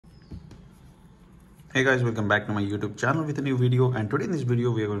Hey guys, welcome back to my YouTube channel with a new video. And today in this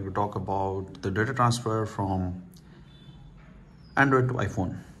video we are going to talk about the data transfer from Android to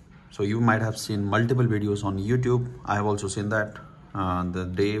iPhone. So you might have seen multiple videos on YouTube. I have also seen that the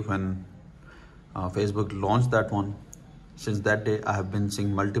day when Facebook launched that one. Since that day I have been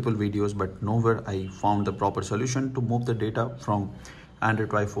seeing multiple videos, but nowhere I found the proper solution to move the data from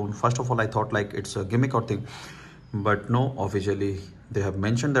Android to iPhone. First of all, I thought like it's a gimmick or thing, but no, officially they have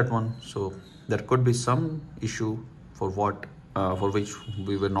mentioned that one. So there could be some issue for which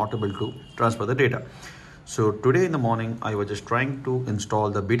we were not able to transfer the data. So today in the morning I was just trying to install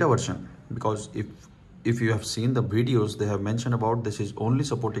the beta version, because if you have seen the videos, they have mentioned about this is only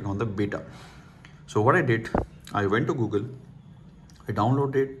supporting on the beta. So what I did, I went to Google, I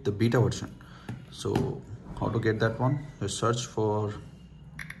downloaded the beta version. So how to get that one? Just search for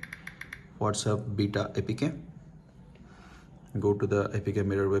WhatsApp beta APK. Go to the APK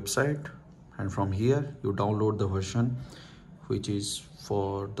Mirror website, and from here you download the version which is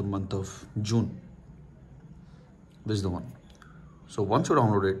for the month of June. This is the one. So once you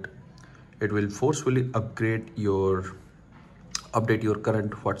download it, it will forcefully update your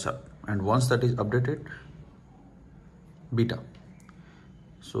current WhatsApp, and once that is updated, beta.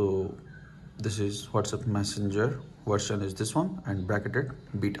 So this is WhatsApp Messenger version is this one, and bracketed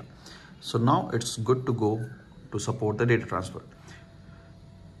beta. So now it's good to go to support the data transfer.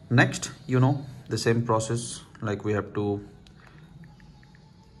 Next, the same process, like we have to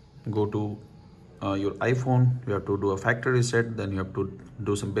go to your iPhone, you have to do a factory reset, then you have to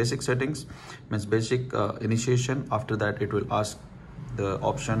do some basic settings, means basic initiation. After that it will ask the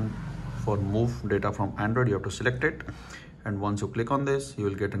option for move data from Android. You have to select it, and once you click on this, you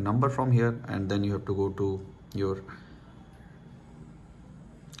will get a number from here, and then you have to go to your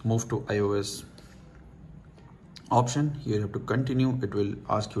move to iOS option. Here you have to continue. It will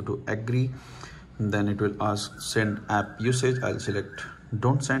ask you to agree, then it will ask send app usage. I'll select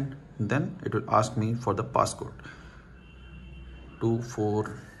don't send. Then it will ask me for the passcode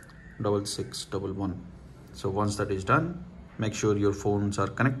 246611. So once that is done, make sure your phones are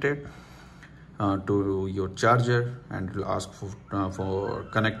connected to your charger, and it will ask for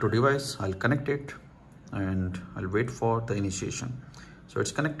connect to device. I'll connect it and I'll wait for the initiation. So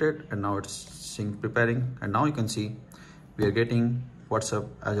it's connected, and now it's preparing, and now you can see we are getting WhatsApp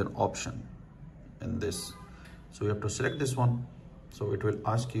as an option in this. So you have to select this one. So it will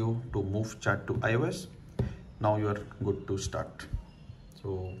ask you to move chat to iOS. Now you are good to start.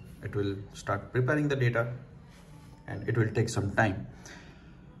 So it will start preparing the data, and it will take some time.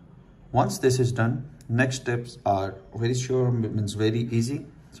 Once this is done, next steps are very easy.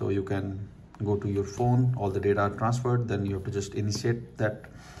 So you can go to your phone, all the data are transferred, then you have to just initiate that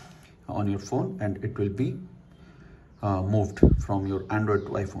on your phone, and it will be moved from your Android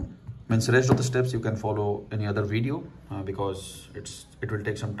to iPhone. Means the rest of the steps you can follow any other video, because it will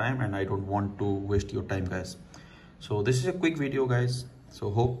take some time, and I don't want to waste your time, guys. So this is a quick video, guys.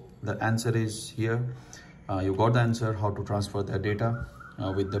 So hope the answer is here. You got the answer how to transfer the data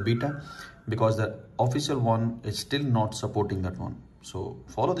with the beta, because the official one is still not supporting that one. So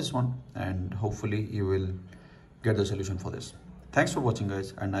follow this one, and hopefully you will get the solution for this. Thanks for watching,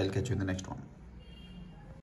 guys, and I'll catch you in the next one.